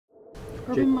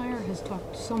Urban Meyer has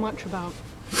talked so much about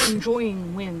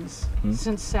enjoying wins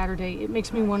since Saturday. It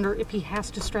makes me wonder if he has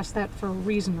to stress that for a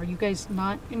reason. Are you guys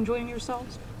not enjoying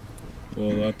yourselves?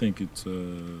 Well, I think it's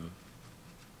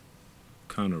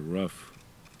kind of rough.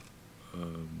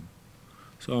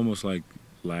 It's almost like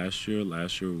last year.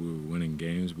 Last year we were winning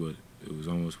games, but it was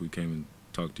almost we came and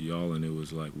talked to y'all, and it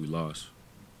was like we lost.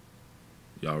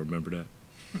 Y'all remember that?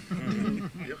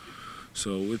 Yep.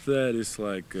 So with that, it's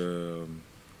like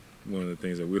one of the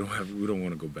things that we don't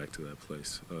want to go back to that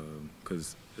place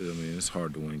because I mean it's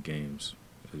hard to win games.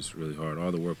 It's really hard.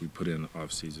 All the work we put in the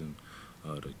off season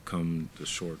to come the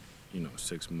short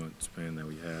 6-month span that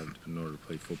we had in order to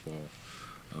play football,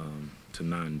 to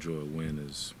not enjoy a win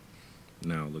is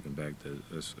now looking back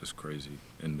that's crazy.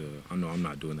 And I know I'm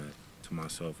not doing that to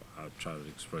myself. I try to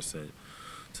express that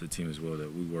to the team as well,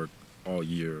 that we work all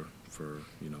year for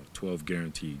 12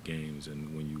 guaranteed games,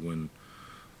 and when you win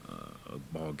a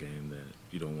ball game, that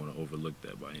you don't want to overlook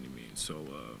that by any means. So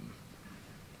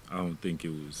I don't think it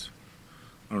was.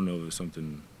 I don't know if it's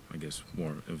something I guess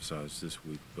more emphasized this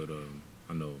week, but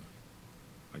I know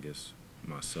I guess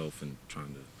myself and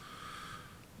trying to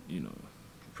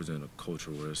present a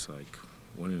culture where it's like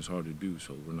winning is hard to do,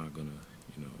 so we're not gonna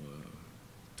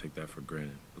take that for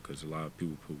granted because a lot of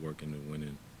people put work into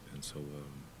winning, and so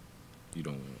you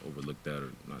don't overlook that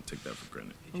or not take that for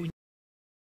granted.